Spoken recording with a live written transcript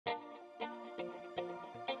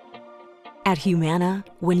At Humana,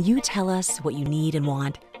 when you tell us what you need and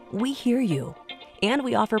want, we hear you. And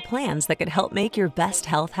we offer plans that could help make your best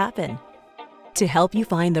health happen. To help you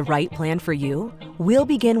find the right plan for you, we'll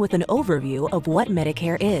begin with an overview of what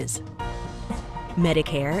Medicare is.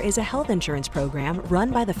 Medicare is a health insurance program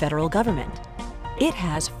run by the federal government. It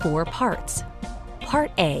has 4 parts.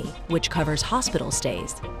 Part A, which covers hospital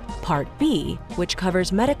stays. Part B, which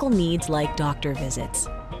covers medical needs like doctor visits.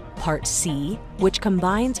 Part C, which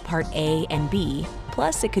combines Part A and B,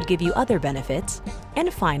 plus it could give you other benefits.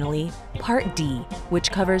 And finally, Part D,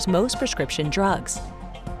 which covers most prescription drugs.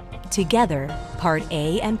 Together, Part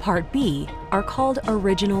A and Part B are called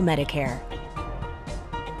Original Medicare.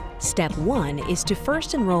 Step 1 is to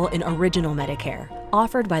first enroll in Original Medicare,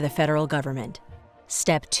 offered by the federal government.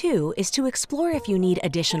 Step 2 is to explore if you need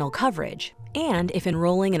additional coverage, and if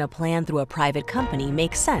enrolling in a plan through a private company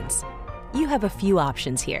makes sense. You have a few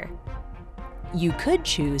options here. You could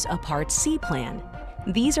choose a Part C plan.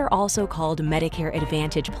 These are also called Medicare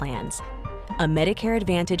Advantage plans. A Medicare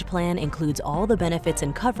Advantage plan includes all the benefits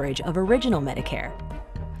and coverage of Original Medicare.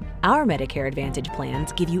 Our Medicare Advantage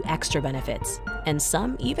plans give you extra benefits, and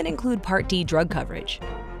some even include Part D drug coverage.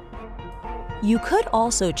 You could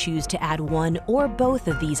also choose to add one or both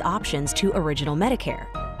of these options to Original Medicare.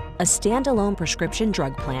 A standalone prescription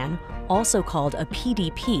drug plan, also called a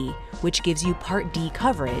PDP, which gives you Part D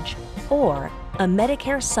coverage, or a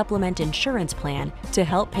Medicare Supplement insurance plan to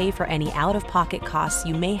help pay for any out-of-pocket costs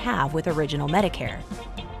you may have with Original Medicare.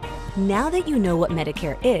 Now that you know what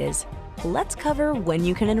Medicare is, let's cover when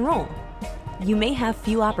you can enroll. You may have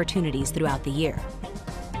few opportunities throughout the year.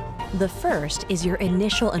 The first is your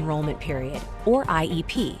initial enrollment period, or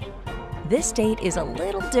IEP. This date is a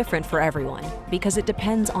little different for everyone because it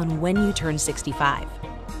depends on when you turn 65.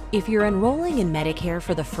 If you're enrolling in Medicare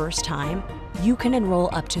for the first time, you can enroll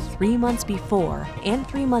up to 3 months before and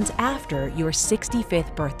 3 months after your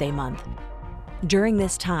 65th birthday month. During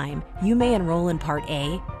this time, you may enroll in Part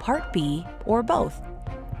A, Part B, or both.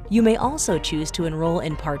 You may also choose to enroll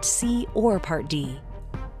in Part C or Part D.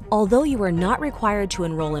 Although you are not required to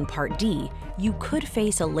enroll in Part D, you could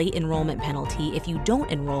face a late enrollment penalty if you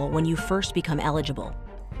don't enroll when you first become eligible.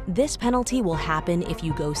 This penalty will happen if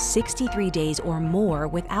you go 63 days or more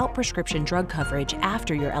without prescription drug coverage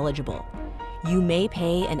after you're eligible. You may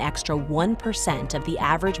pay an extra 1% of the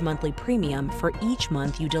average monthly premium for each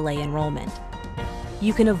month you delay enrollment.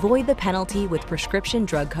 You can avoid the penalty with prescription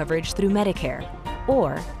drug coverage through Medicare,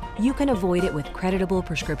 or you can avoid it with creditable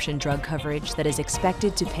prescription drug coverage that is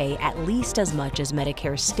expected to pay at least as much as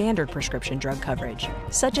Medicare's standard prescription drug coverage,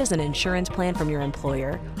 such as an insurance plan from your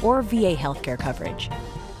employer or VA healthcare coverage.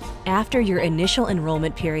 After your initial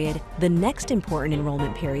enrollment period, the next important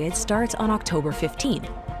enrollment period starts on October 15th.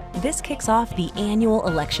 This kicks off the annual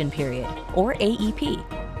election period, or AEP.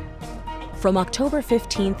 From October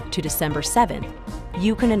 15th to December 7th,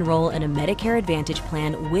 you can enroll in a Medicare Advantage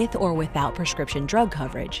plan with or without prescription drug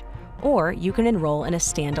coverage, or you can enroll in a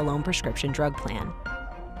standalone prescription drug plan.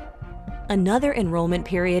 Another enrollment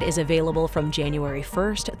period is available from January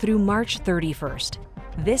 1st through March 31st.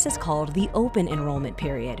 This is called the Open Enrollment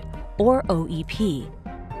Period, or OEP.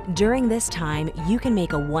 During this time, you can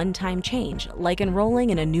make a one-time change, like enrolling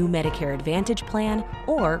in a new Medicare Advantage plan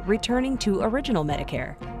or returning to Original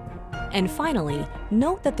Medicare. And finally,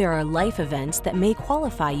 note that there are life events that may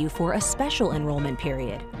qualify you for a Special Enrollment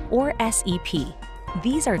Period, or SEP.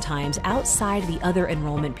 These are times outside the other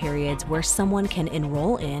enrollment periods where someone can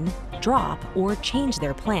enroll in, drop, or change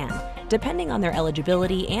their plan, depending on their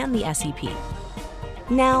eligibility and the SEP.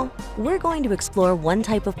 Now, we're going to explore one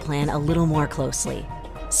type of plan a little more closely: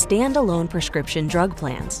 standalone prescription drug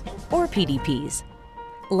plans, or PDPs.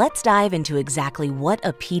 Let's dive into exactly what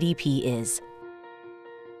a PDP is.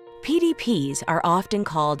 PDPs are often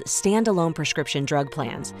called standalone prescription drug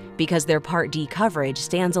plans because their Part D coverage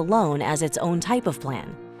stands alone as its own type of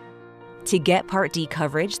plan. To get Part D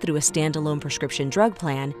coverage through a standalone prescription drug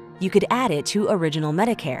plan, you could add it to Original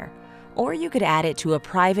Medicare, or you could add it to a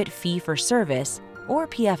private fee-for-service, or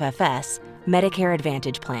PFFS, Medicare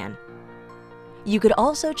Advantage plan. You could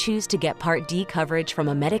also choose to get Part D coverage from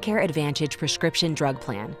a Medicare Advantage prescription drug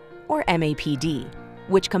plan, or MAPD,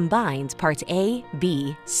 which combines Parts A,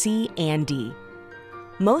 B, C, and D.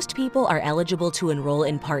 Most people are eligible to enroll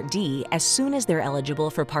in Part D as soon as they're eligible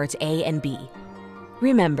for Parts A and B.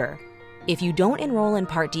 Remember, if you don't enroll in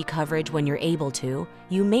Part D coverage when you're able to,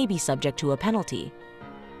 you may be subject to a penalty.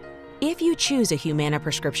 If you choose a Humana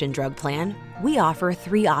prescription drug plan, we offer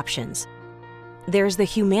 3 options. There's the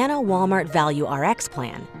Humana Walmart Value RX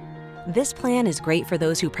plan. This plan is great for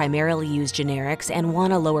those who primarily use generics and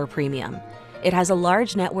want a lower premium. It has a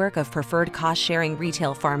large network of preferred cost-sharing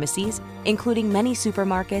retail pharmacies, including many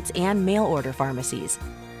supermarkets and mail-order pharmacies.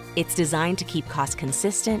 It's designed to keep costs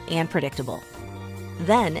consistent and predictable.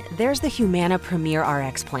 Then, there's the Humana Premier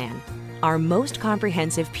RX plan, our most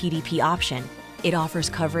comprehensive PDP option. It offers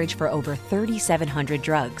coverage for over 3,700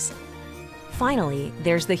 drugs. Finally,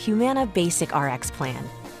 there's the Humana Basic RX plan.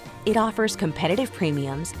 It offers competitive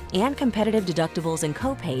premiums and competitive deductibles and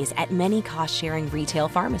copays at many cost-sharing retail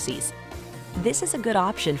pharmacies. This is a good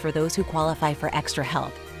option for those who qualify for extra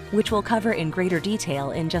help, which we'll cover in greater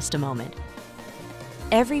detail in just a moment.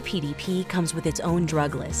 Every PDP comes with its own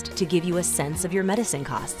drug list to give you a sense of your medicine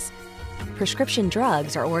costs. Prescription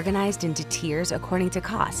drugs are organized into tiers according to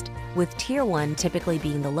cost, with Tier 1 typically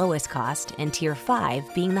being the lowest cost and Tier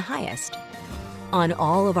 5 being the highest. On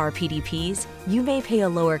all of our PDPs, you may pay a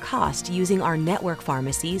lower cost using our network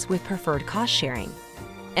pharmacies with preferred cost sharing.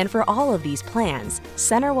 And for all of these plans,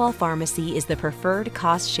 CenterWell Pharmacy is the preferred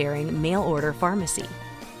cost-sharing mail-order pharmacy.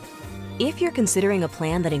 If you're considering a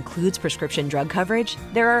plan that includes prescription drug coverage,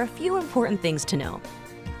 there are a few important things to know.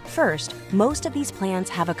 First, most of these plans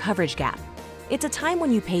have a coverage gap. It's a time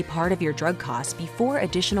when you pay part of your drug costs before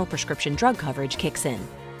additional prescription drug coverage kicks in.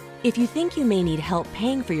 If you think you may need help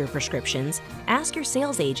paying for your prescriptions, ask your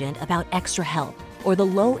sales agent about Extra Help or the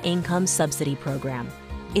Low Income Subsidy Program.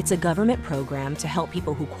 It's a government program to help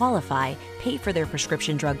people who qualify pay for their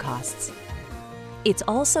prescription drug costs. It's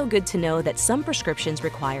also good to know that some prescriptions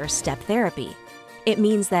require step therapy. It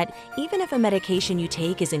means that even if a medication you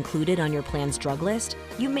take is included on your plan's drug list,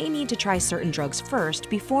 you may need to try certain drugs first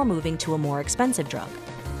before moving to a more expensive drug.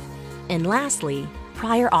 And lastly,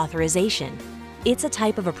 prior authorization. It's a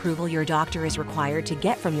type of approval your doctor is required to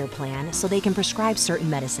get from your plan so they can prescribe certain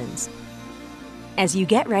medicines. As you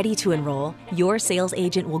get ready to enroll, your sales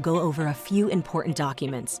agent will go over a few important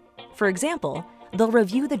documents. For example, they'll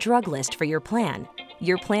review the drug list for your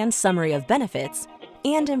plan's summary of benefits,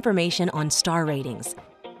 and information on star ratings.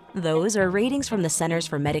 Those are ratings from the Centers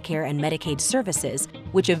for Medicare and Medicaid Services,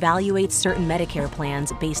 which evaluates certain Medicare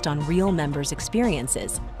plans based on real members'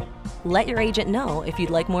 experiences. Let your agent know if you'd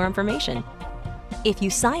like more information. If you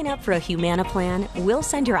sign up for a Humana plan, we'll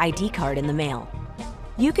send your ID card in the mail.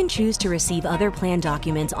 You can choose to receive other plan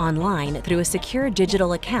documents online through a secure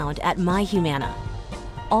digital account at MyHumana.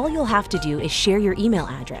 All you'll have to do is share your email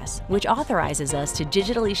address, which authorizes us to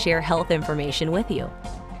digitally share health information with you.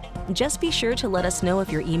 Just be sure to let us know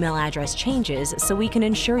if your email address changes so we can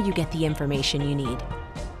ensure you get the information you need.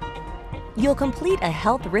 You'll complete a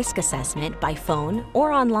health risk assessment by phone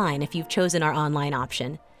or online if you've chosen our online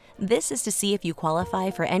option. This is to see if you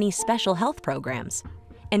qualify for any special health programs.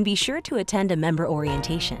 And be sure to attend a member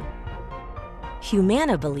orientation.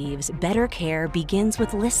 Humana believes better care begins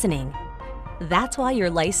with listening. That's why your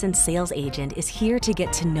licensed sales agent is here to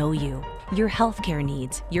get to know you, your healthcare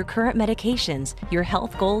needs, your current medications, your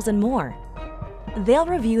health goals, and more. They'll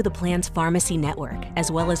review the plan's pharmacy network, as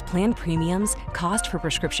well as plan premiums, cost for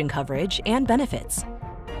prescription coverage, and benefits.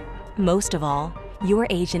 Most of all, your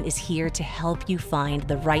agent is here to help you find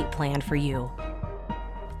the right plan for you.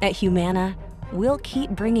 At Humana, we'll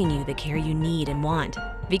keep bringing you the care you need and want,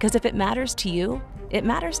 because if it matters to you, it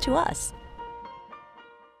matters to us.